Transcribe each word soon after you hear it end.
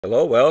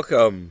Hello,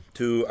 welcome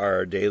to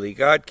our daily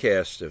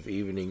Godcast of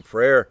evening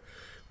prayer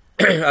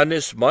on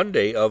this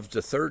Monday of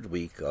the third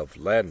week of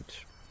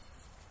Lent.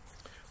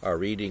 Our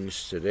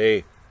readings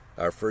today,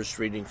 our first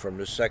reading from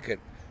the second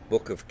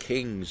book of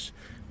Kings,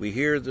 we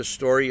hear the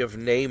story of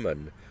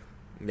Naaman.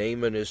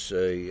 Naaman is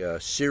a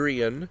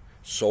Syrian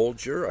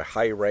soldier, a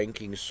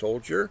high-ranking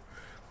soldier,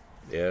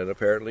 and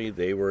apparently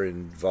they were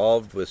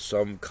involved with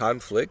some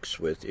conflicts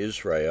with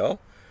Israel,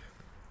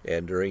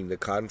 and during the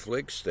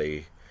conflicts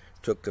they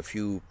took a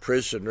few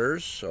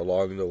prisoners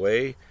along the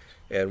way,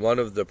 and one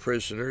of the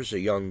prisoners, a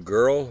young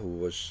girl who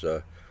was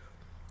a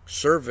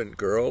servant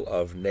girl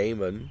of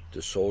Naaman,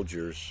 the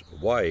soldier's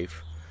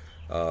wife.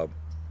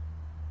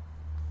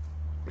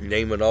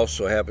 Naaman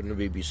also happened to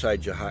be,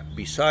 besides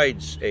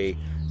a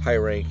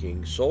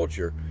high-ranking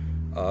soldier,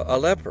 a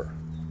leper,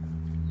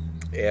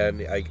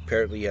 and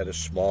apparently he had a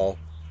small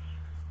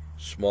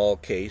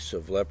case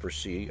of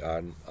leprosy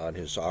on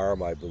his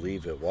arm, I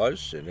believe it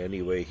was. And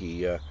anyway,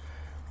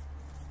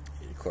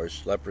 of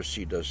course,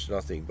 leprosy does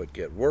nothing but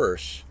get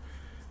worse.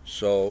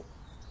 So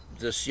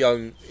this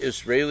young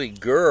Israeli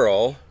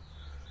girl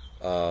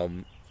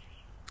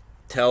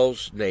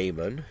tells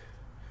Naaman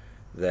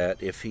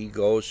that if he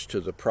goes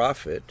to the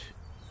prophet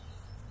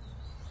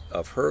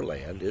of her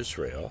land,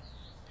 Israel,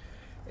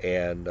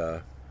 and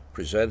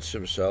presents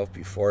himself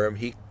before him,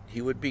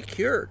 he would be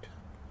cured.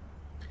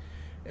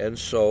 And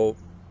so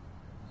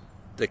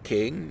the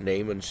king,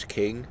 Naaman's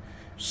king,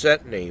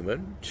 sent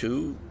Naaman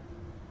to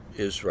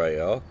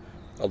Israel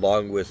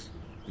along with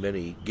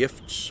many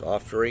gifts,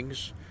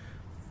 offerings.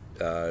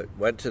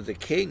 Went to the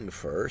king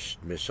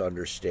first,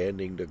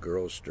 misunderstanding the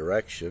girl's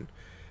direction.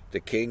 The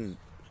king,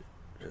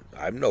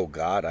 I'm no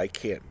god, I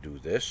can't do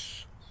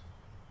this.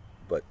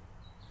 But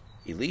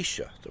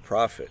Elisha, the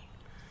prophet,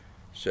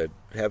 said,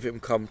 have him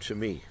come to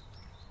me.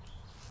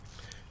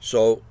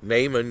 So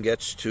Naaman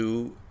gets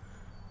to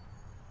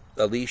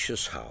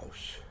Elisha's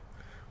house,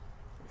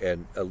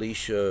 and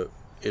Elisha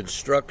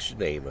instructs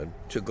Naaman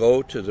to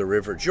go to the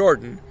river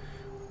Jordan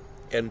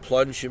and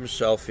plunge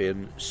himself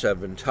in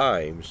 7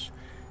 times,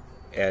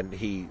 and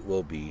he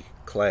will be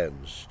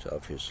cleansed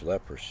of his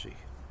leprosy.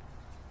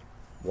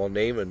 Well,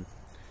 Naaman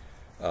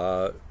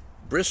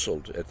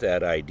bristled at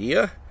that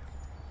idea,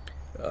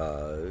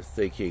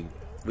 thinking,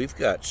 we've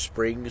got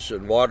springs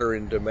and water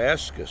in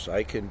Damascus,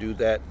 I can do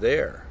that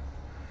there.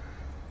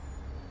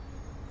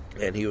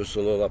 And he was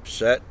a little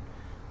upset,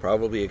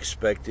 probably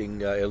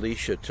expecting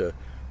Elisha to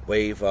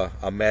wave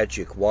a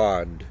magic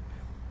wand,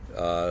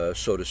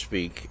 so to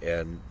speak,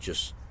 and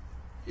just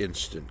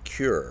instant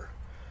cure.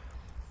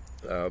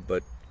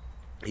 But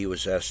he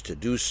was asked to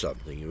do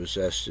something. He was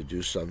asked to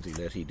do something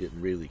that he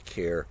didn't really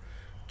care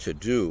to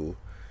do,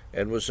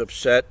 and was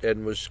upset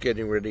and was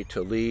getting ready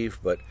to leave.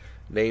 But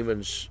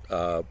Naaman's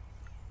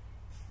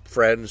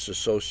friends,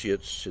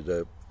 associates,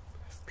 the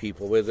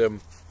people with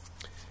him,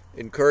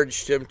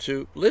 encouraged him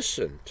to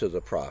listen to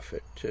the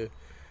prophet.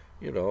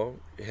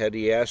 Had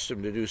he asked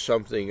him to do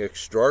something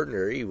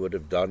extraordinary, he would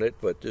have done it,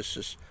 but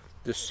this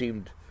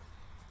seemed,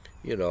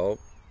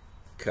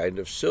 kind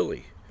of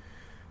silly.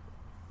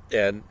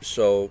 And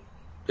so,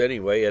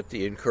 anyway, at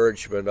the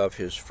encouragement of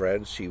his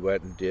friends, he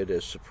went and did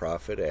as the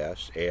prophet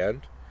asked,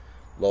 and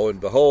lo and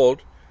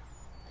behold,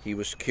 he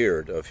was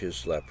cured of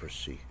his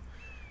leprosy.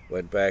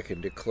 Went back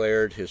and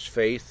declared his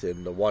faith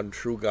in the one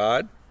true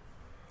God.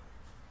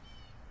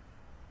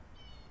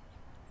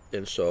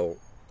 And so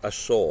a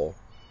soul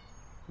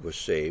was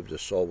saved, a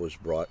soul was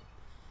brought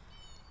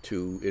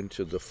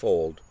into the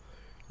fold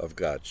of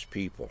God's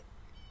people.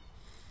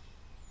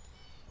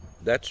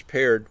 That's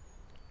paired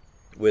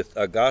with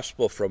a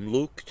gospel from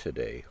Luke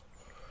today.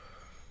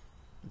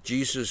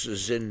 Jesus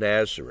is in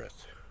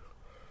Nazareth,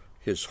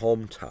 his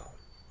hometown,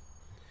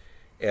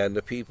 and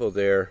the people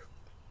there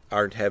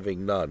aren't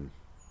having none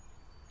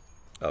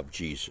of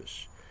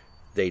Jesus.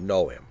 They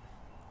know him.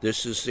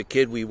 This is the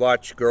kid we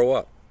watched grow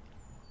up,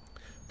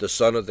 the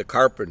son of the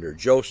carpenter,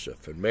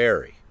 Joseph and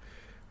Mary.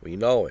 We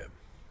know him.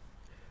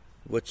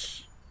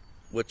 What's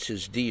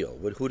his deal?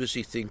 Who does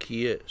he think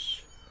he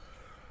is?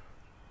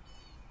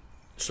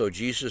 So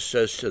Jesus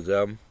says to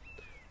them,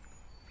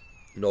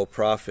 no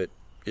prophet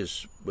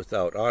is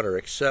without honor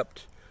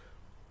except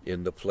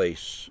in the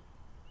place,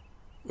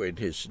 in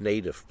his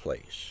native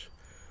place.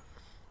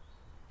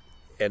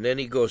 And then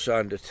he goes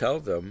on to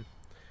tell them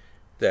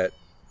that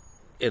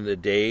in the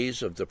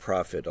days of the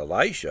prophet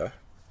Elijah,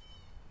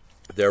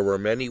 there were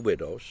many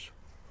widows,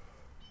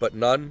 but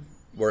none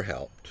were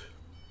helped,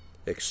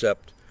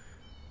 except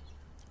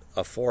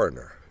a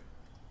foreigner,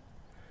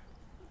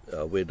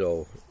 a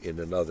widow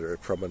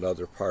from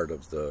another part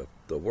of the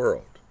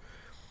world.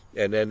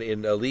 And then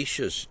in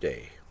Elisha's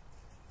day,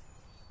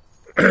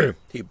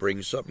 he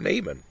brings up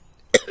Naaman.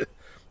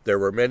 There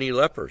were many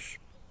lepers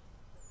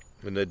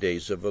in the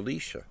days of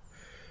Elisha,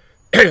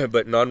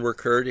 but none were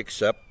cured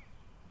except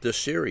the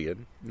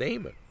Syrian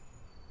Naaman.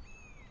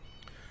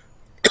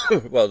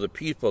 Well, the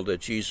people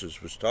that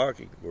Jesus was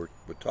talking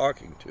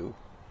to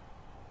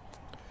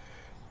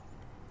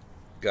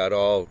got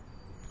all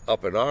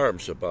up in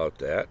arms about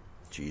that.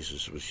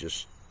 Jesus was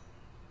just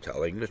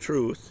telling the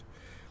truth.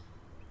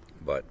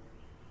 But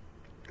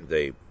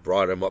they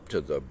brought him up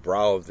to the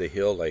brow of the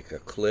hill like a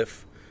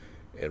cliff,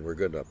 and were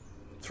going to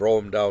throw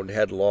him down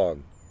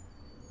headlong.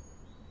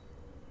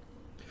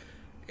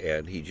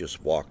 And he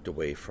just walked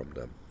away from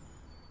them,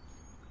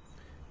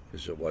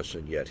 because it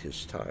wasn't yet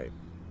his time.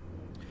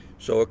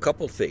 So a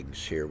couple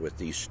things here with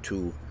these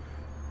two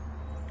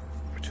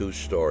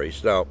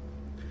stories. Now,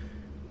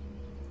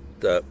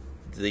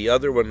 the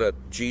other one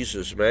that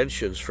Jesus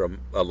mentions from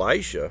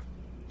Elijah,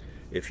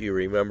 if you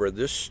remember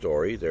this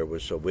story, there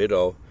was a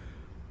widow,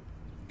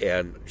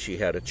 and she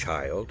had a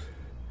child.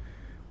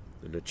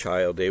 And the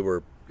child,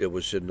 it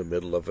was in the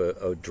middle of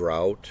a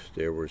drought.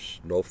 There was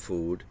no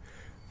food.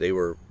 They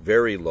were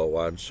very low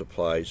on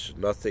supplies,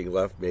 nothing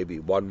left, maybe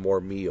one more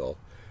meal.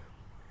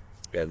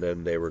 And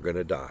then they were going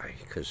to die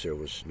because there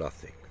was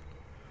nothing.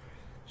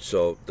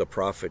 So the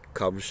prophet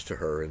comes to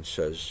her and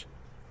says,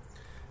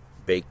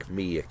 "Bake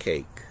me a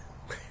cake."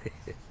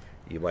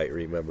 You might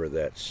remember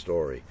that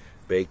story.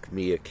 Bake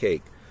me a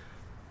cake.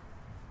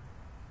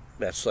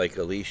 That's like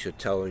Elisha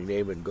telling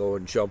Naaman, go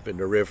and jump in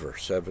the river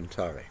 7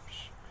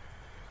 times.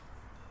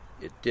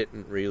 It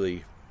didn't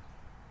really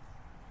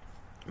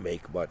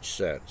make much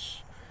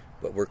sense.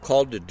 But we're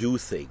called to do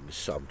things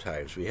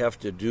sometimes. We have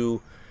to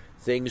do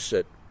things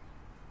that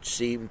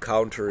seem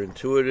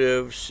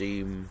counterintuitive,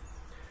 seem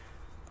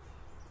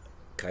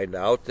kind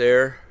of out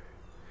there.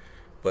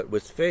 But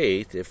with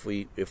faith, if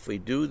we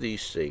do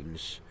these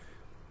things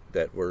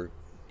that we're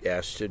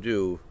asked to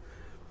do,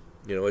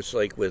 it's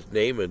like with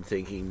Naaman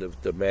thinking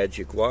of the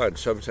magic wand.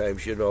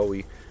 Sometimes,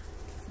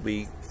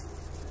 we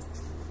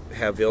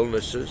have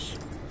illnesses,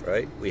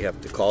 right? We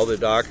have to call the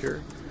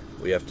doctor.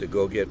 We have to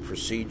go get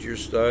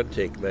procedures done,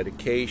 take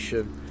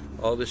medication,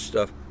 all this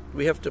stuff.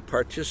 We have to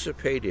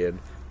participate in,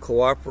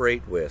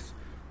 cooperate with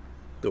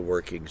the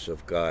workings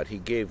of God. He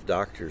gave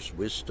doctors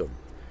wisdom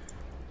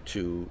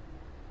to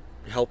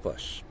help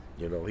us.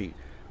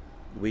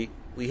 We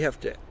have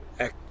to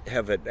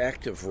have an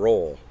active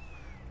role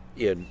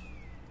in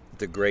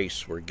the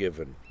grace we're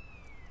given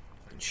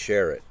and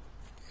share it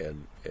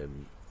and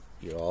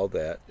all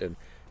that. And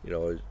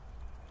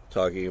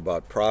talking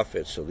about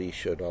prophets,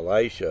 Elisha and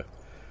Elijah,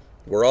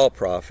 we're all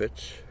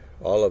prophets,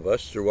 all of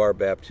us, through our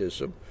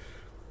baptism.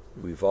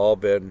 We've all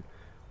been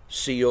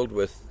sealed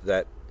with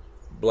that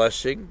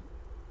blessing,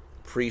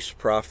 priest,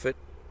 prophet,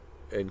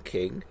 and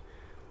king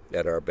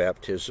at our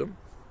baptism.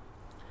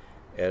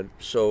 And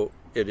so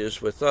it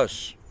is with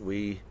us.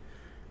 We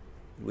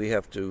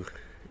have to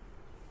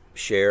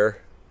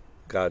share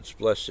God's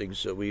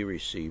blessings that we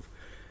receive.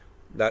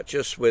 Not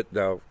just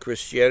now,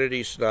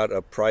 Christianity's not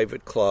a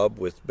private club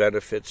with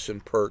benefits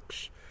and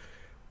perks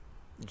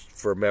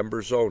for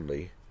members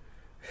only.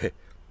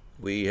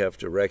 We have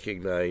to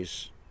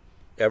recognize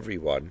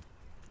everyone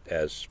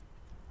as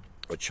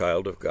a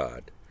child of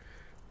God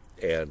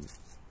and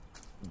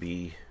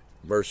be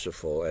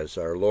merciful as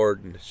our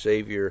Lord and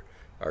Savior,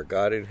 our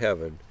God in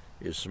heaven,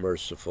 is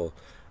merciful.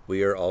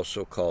 We are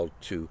also called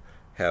to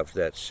have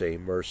that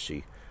same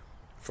mercy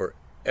for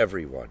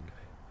everyone,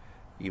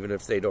 even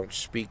if they don't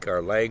speak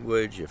our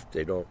language, if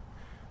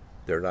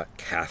they're not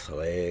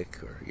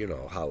Catholic, or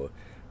how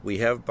we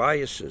have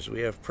biases,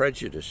 we have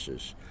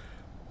prejudices.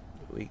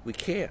 We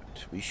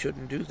can't. We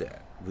shouldn't do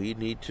that. We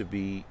need to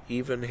be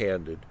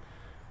even-handed.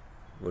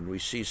 When we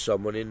see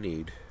someone in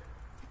need,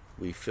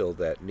 we fill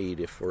that need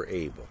if we're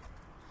able.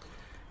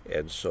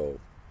 And so,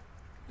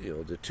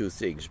 the two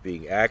things,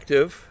 being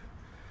active,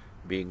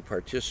 being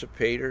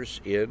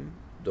participators in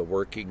the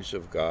workings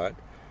of God,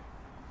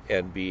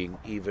 and being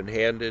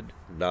even-handed,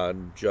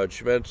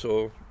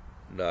 non-judgmental,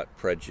 not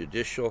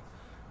prejudicial,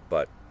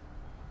 but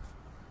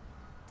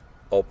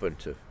open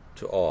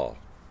to all.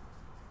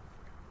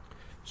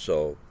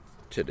 So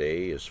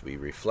today, as we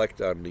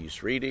reflect on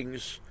these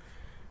readings,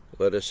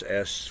 let us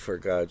ask for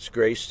God's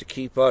grace to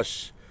keep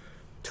us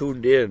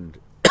tuned in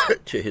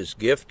to His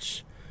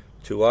gifts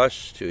to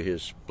us, to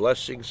His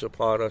blessings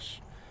upon us.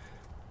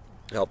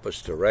 Help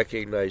us to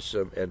recognize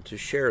them and to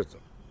share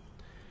them,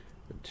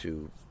 and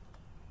to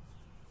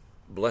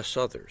bless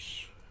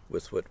others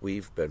with what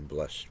we've been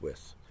blessed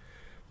with.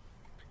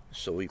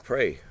 So we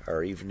pray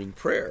our evening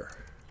prayer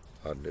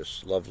on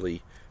this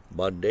lovely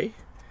Monday,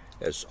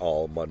 as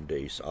all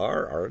Mondays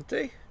are, aren't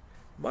they?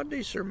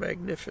 Mondays are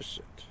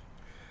magnificent.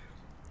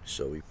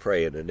 So we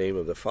pray in the name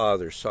of the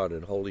Father, Son,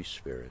 and Holy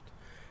Spirit.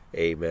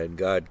 Amen.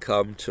 God,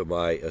 come to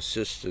my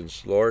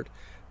assistance, Lord.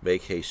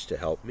 Make haste to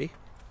help me.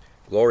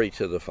 Glory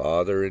to the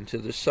Father, and to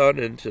the Son,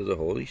 and to the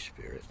Holy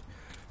Spirit,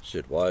 as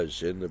it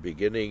was in the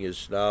beginning,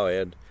 is now,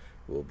 and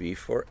will be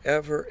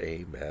forever.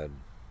 Amen.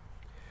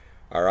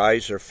 Our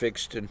eyes are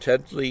fixed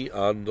intently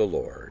on the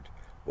Lord,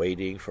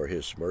 waiting for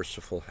His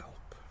merciful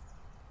help.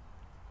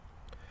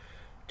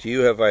 To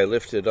you have I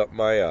lifted up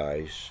my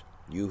eyes,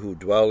 you who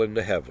dwell in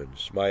the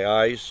heavens, my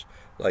eyes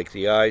like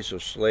the eyes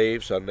of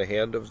slaves on the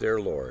hand of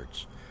their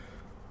lords,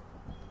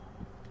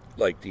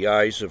 like the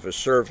eyes of a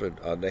servant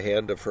on the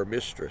hand of her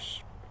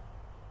mistress.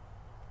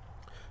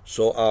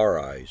 So our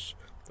eyes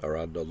are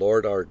on the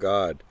Lord our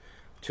God,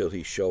 till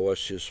He show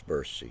us His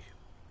mercy.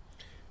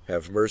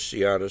 Have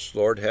mercy on us,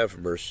 Lord, have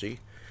mercy.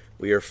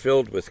 We are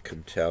filled with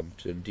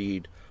contempt.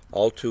 Indeed,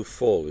 all too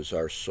full is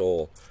our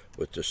soul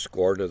with the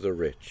scorn of the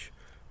rich,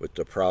 with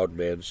the proud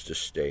man's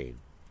disdain.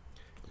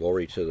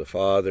 Glory to the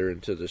Father,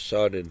 and to the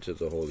Son, and to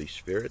the Holy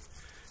Spirit,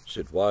 as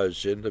it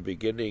was in the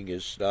beginning,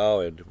 is now,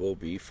 and will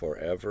be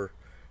forever.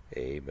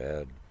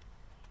 Amen.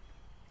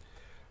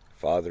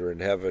 Father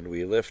in heaven,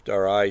 we lift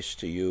our eyes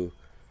to you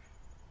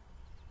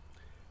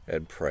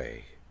and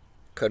pray.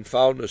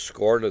 Confound the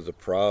scorn of the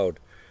proud,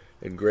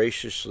 and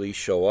graciously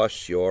show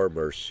us your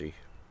mercy.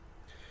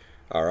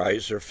 Our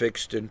eyes are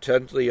fixed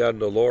intently on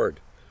the Lord,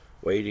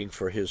 waiting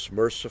for his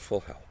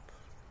merciful help.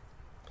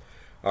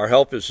 Our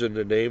help is in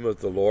the name of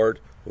the Lord,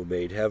 who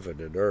made heaven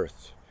and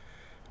earth.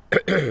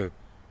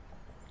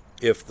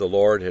 If the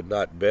Lord had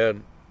not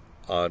been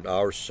on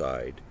our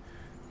side,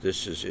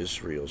 this is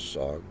Israel's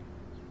song.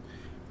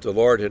 If the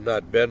Lord had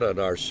not been on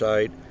our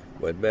side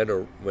when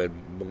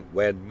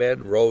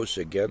men rose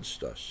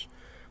against us,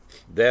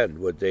 then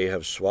would they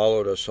have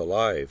swallowed us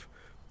alive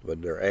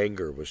when their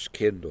anger was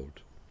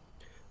kindled.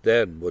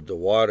 Then would the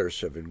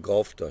waters have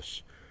engulfed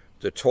us,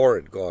 the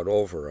torrent gone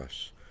over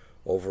us.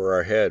 Over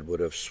our head would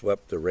have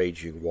swept the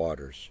raging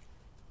waters.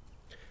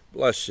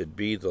 Blessed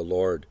be the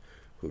Lord,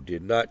 who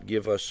did not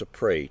give us a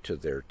prey to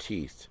their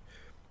teeth.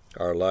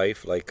 Our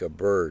life, like a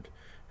bird,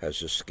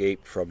 has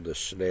escaped from the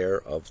snare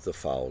of the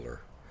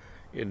fowler.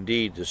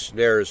 Indeed, the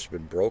snare has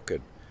been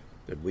broken,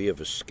 and we have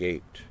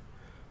escaped.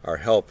 Our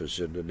help is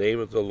in the name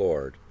of the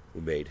Lord,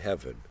 who made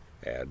heaven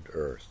and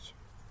earth.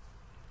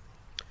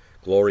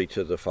 Glory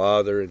to the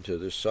Father, and to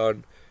the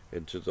Son,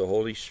 and to the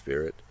Holy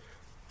Spirit,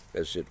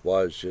 as it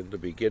was in the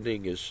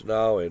beginning, is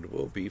now, and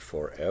will be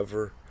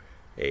forever.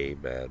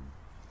 Amen.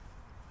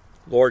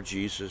 Lord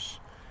Jesus,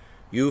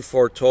 you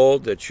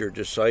foretold that your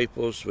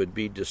disciples would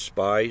be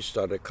despised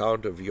on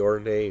account of your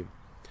name,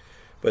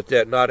 but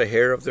that not a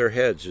hair of their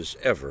heads is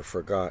ever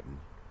forgotten.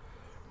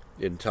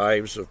 In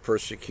times of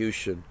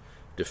persecution,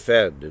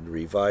 defend and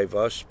revive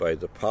us by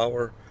the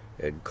power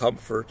and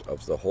comfort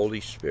of the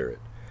Holy Spirit,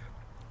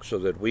 so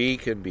that we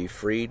can be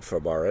freed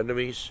from our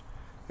enemies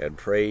and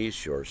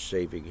praise your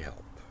saving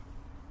help.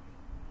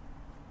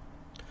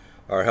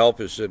 Our help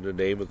is in the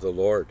name of the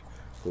Lord,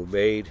 who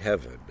made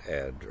heaven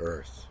and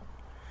earth.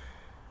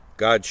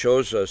 God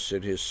chose us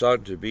in his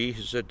Son to be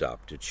his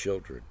adopted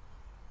children.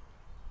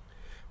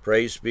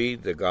 Praise be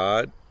the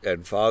God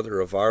and Father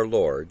of our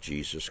Lord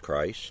Jesus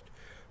Christ,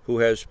 who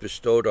has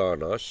bestowed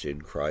on us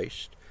in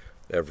Christ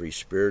every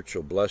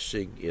spiritual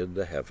blessing in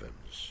the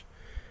heavens.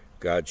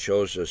 God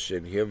chose us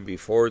in him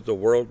before the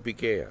world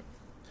began,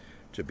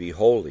 to be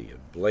holy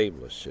and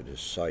blameless in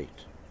his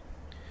sight.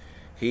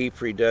 He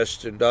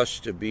predestined us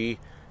to be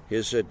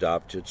his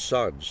adopted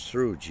sons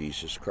through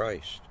Jesus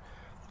Christ.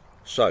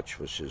 Such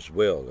was his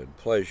will and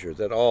pleasure,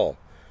 that all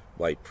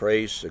might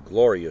praise the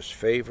glorious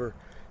favor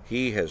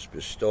he has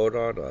bestowed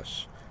on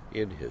us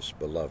in his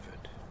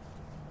beloved.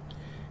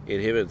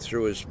 In him and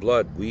through his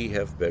blood we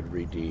have been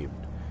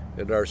redeemed,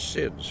 and our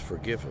sins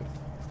forgiven.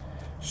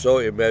 So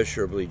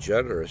immeasurably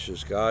generous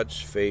is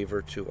God's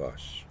favor to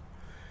us.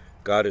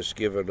 God has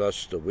given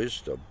us the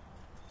wisdom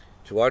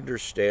to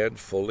understand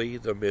fully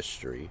the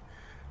mystery,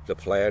 the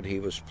plan he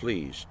was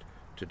pleased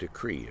to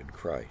decree in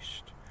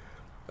Christ.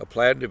 A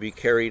plan to be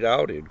carried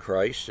out in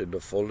Christ in the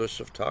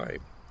fullness of time,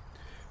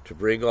 to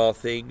bring all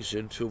things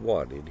into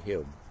one in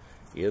him,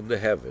 in the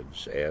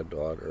heavens and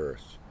on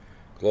earth.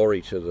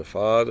 Glory to the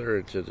Father,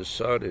 and to the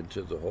Son, and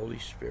to the Holy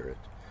Spirit,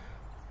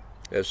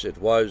 as it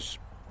was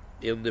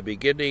in the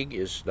beginning,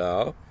 is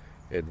now,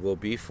 and will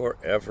be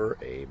forever.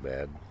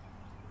 Amen.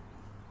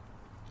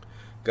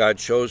 God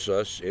chose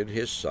us in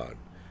his Son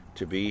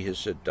to be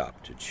his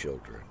adopted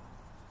children.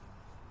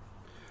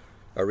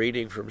 A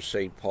reading from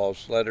St.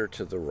 Paul's letter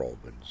to the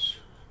Romans.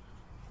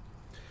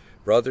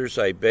 Brothers,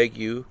 I beg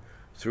you,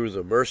 through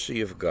the mercy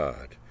of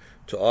God,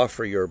 to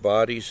offer your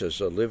bodies as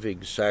a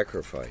living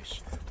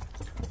sacrifice,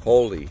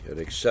 holy and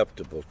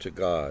acceptable to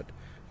God,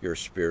 your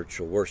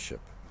spiritual worship.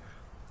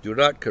 Do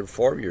not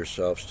conform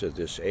yourselves to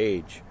this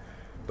age,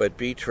 but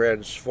be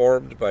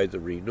transformed by the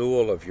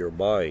renewal of your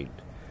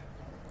mind,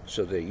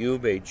 so that you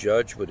may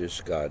judge what is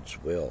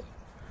God's will,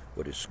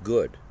 what is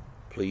good,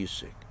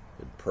 pleasing,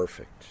 and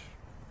perfect.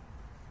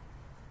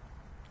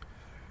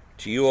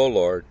 To you, O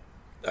Lord,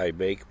 I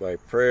make my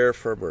prayer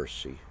for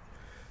mercy.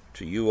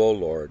 To you, O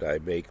Lord, I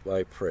make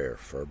my prayer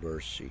for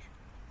mercy.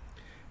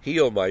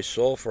 Heal my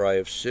soul, for I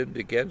have sinned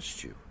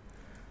against you.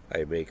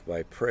 I make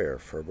my prayer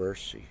for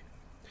mercy.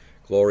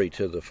 Glory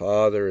to the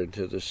Father, and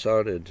to the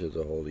Son, and to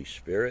the Holy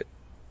Spirit.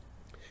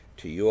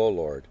 To you, O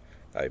Lord,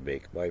 I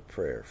make my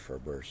prayer for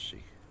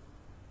mercy.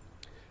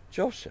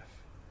 Joseph,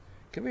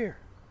 come here.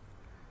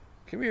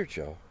 Come here,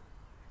 Joe.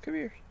 Come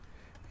here.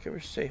 Come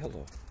here, say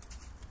hello.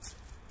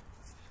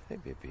 Hey,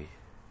 baby.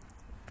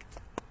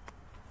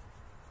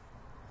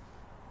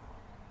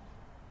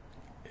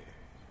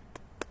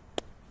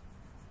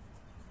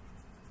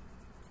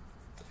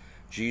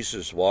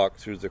 Jesus walked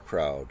through the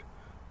crowd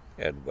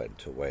and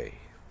went away.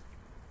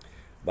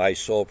 My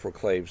soul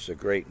proclaims the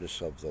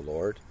greatness of the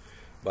Lord.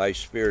 My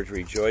spirit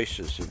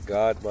rejoices in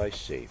God my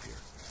Savior,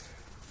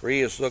 for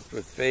he has looked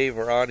with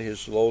favor on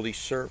his lowly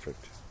servant.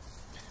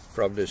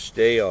 From this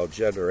day all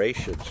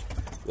generations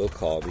will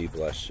call me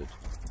blessed.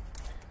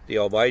 The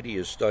Almighty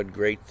has done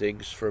great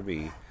things for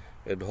me,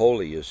 and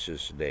holy is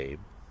his name.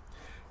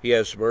 He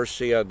has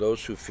mercy on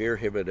those who fear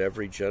him in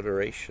every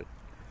generation.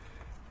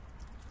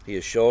 He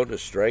has shown the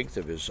strength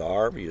of his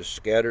arm. He has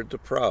scattered the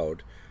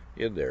proud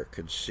in their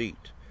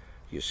conceit.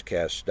 He has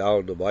cast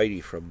down the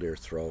mighty from their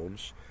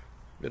thrones,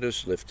 and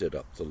has lifted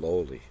up the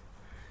lowly.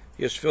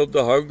 He has filled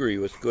the hungry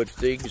with good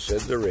things,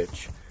 and the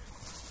rich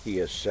he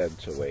has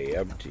sent away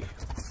empty.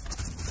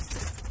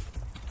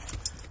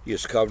 He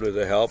has come to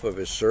the help of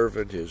his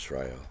servant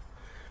Israel,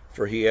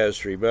 for he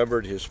has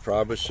remembered his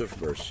promise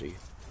of mercy,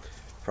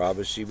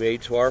 promise he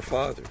made to our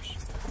fathers,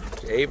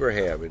 to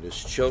Abraham and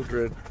his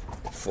children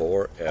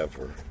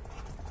forever.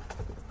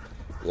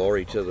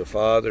 Glory to the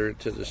Father, and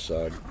to the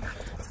Son,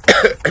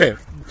 and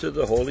to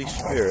the Holy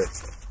Spirit,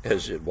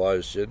 as it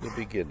was in the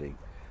beginning,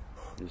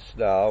 is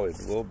now,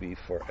 and will be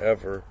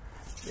forever.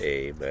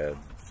 Amen.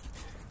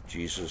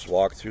 Jesus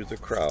walked through the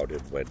crowd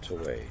and went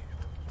away.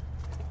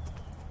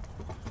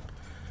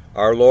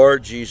 Our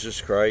Lord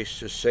Jesus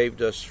Christ has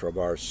saved us from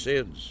our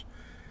sins.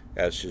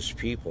 As his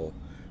people,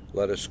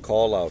 let us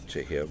call out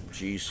to him,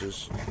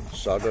 Jesus,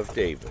 Son of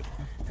David,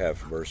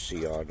 have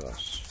mercy on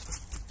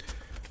us.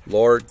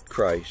 Lord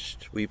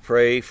Christ, we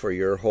pray for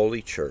your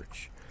holy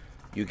church.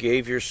 You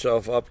gave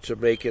yourself up to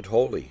make it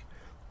holy,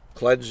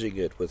 cleansing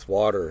it with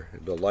water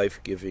and the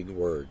life-giving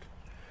word.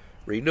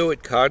 Renew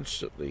it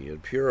constantly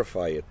and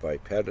purify it by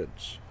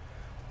penance.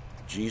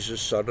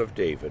 Jesus, Son of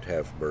David,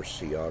 have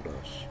mercy on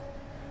us.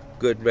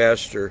 Good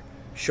Master,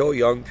 show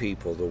young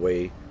people the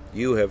way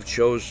you have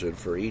chosen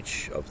for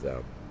each of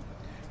them.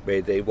 May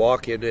they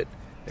walk in it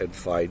and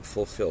find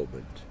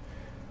fulfillment.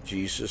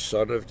 Jesus,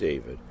 Son of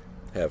David,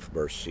 have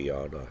mercy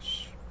on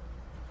us.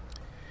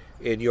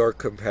 In your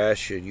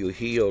compassion, you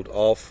healed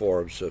all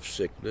forms of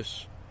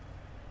sickness.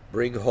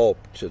 Bring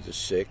hope to the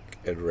sick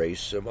and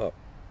raise them up.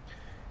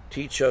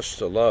 Teach us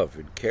to love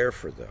and care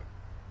for them.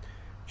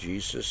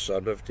 Jesus,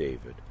 Son of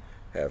David,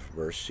 have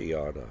mercy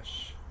on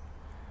us.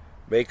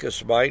 Make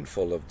us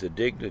mindful of the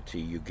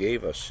dignity you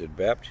gave us in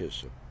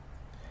baptism.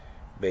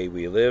 May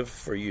we live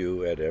for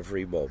you at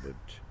every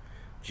moment.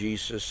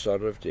 Jesus,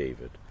 Son of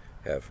David,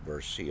 have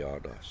mercy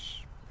on us.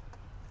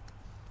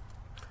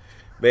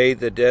 May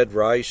the dead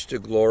rise to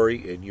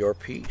glory in your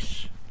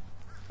peace.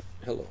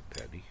 Hello,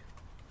 Penny.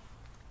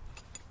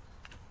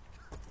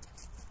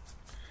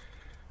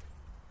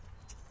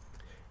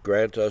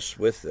 Grant us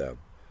with them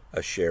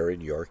a share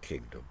in your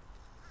kingdom.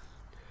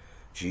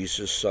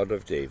 Jesus, Son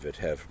of David,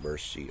 have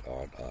mercy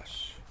on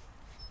us.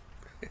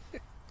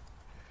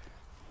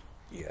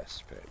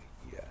 Yes, Penny,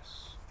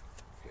 yes,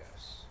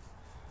 yes.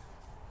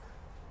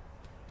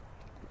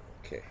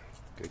 Okay,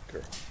 good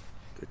girl,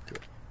 good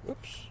girl.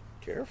 Whoops,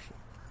 careful.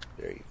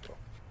 There you go.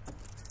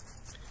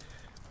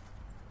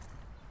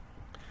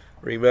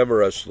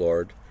 Remember us,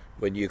 Lord,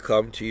 when you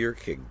come to your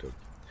kingdom,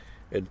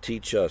 and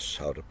teach us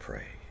how to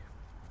pray.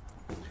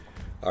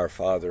 Our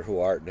Father, who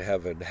art in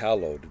heaven,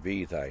 hallowed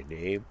be thy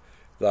name.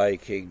 Thy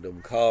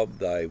kingdom come,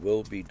 thy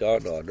will be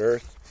done on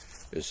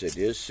earth as it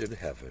is in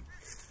heaven.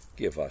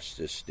 Give us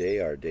this day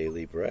our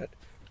daily bread,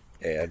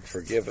 and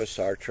forgive us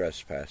our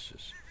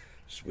trespasses,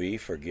 as we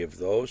forgive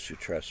those who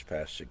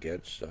trespass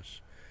against us.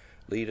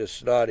 Lead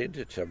us not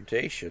into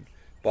temptation,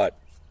 but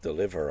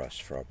deliver us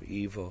from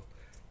evil.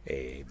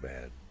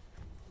 Amen.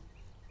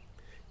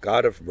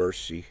 God of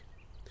mercy,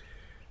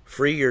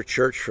 free your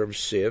church from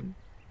sin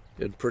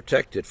and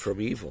protect it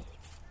from evil.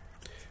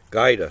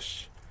 Guide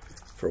us,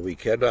 for we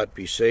cannot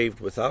be saved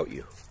without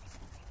you.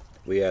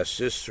 We ask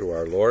this through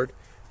our Lord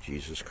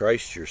Jesus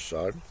Christ, your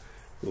Son,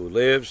 who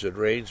lives and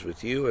reigns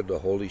with you in the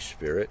Holy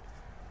Spirit,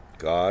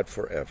 God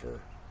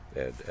forever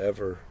and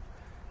ever.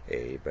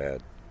 Amen.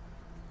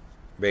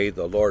 May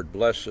the Lord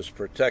bless us,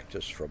 protect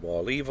us from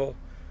all evil,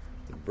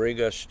 and bring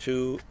us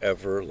to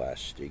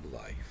everlasting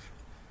life.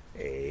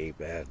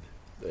 Amen.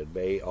 And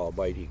may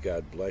Almighty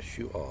God bless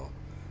you all,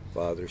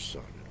 Father,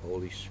 Son, and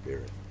Holy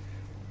Spirit.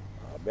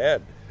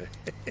 Amen.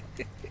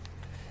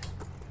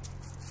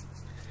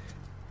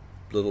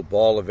 Little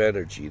ball of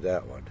energy,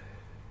 that one.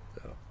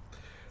 So,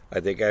 I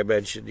think I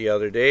mentioned the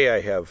other day I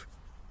have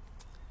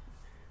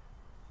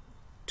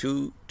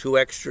two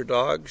extra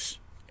dogs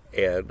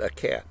and a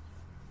cat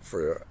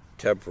for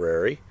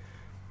temporary.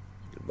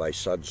 My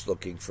son's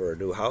looking for a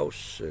new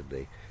house,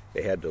 and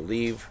they had to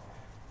leave,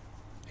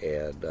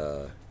 and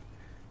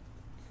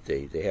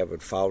they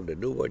haven't found a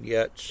new one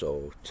yet,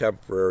 so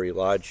temporary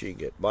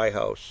lodging at my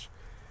house.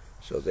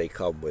 So they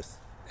come with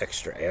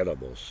extra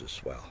animals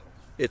as well.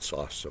 It's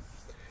awesome.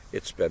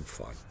 It's been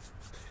fun.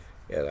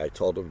 And I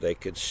told them they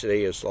can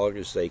stay as long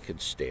as they can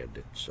stand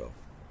it. So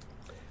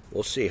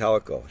we'll see how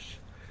it goes.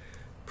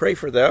 Pray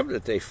for them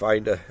that they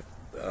find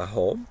a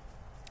home.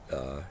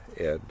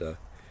 And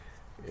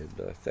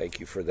thank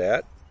you for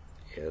that.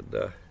 And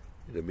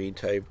in the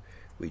meantime,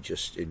 we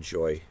just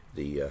enjoy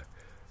the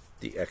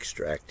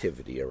extra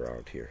activity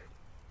around here.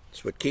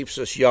 It's what keeps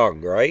us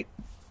young, right?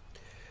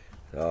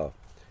 Oh,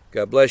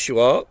 God bless you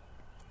all.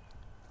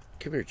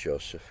 Come here,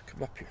 Joseph.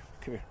 Come up here.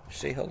 Come here.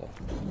 Say hello.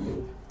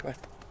 Come on.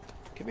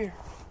 Come here.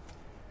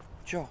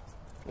 Joe,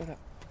 come up.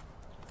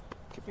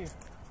 Come here.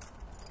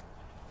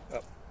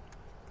 Up.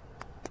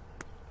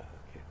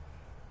 Okay.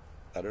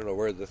 I don't know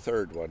where the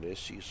third one is.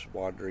 He's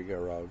wandering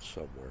around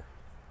somewhere.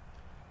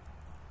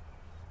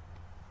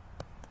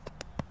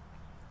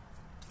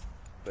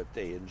 But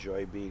they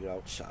enjoy being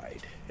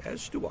outside,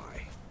 as do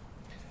I.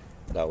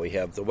 Now we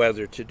have the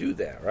weather to do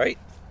that, right?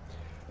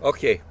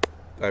 Okay,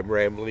 I'm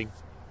rambling.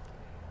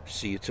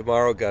 See you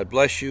tomorrow. God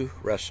bless you.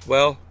 Rest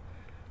well.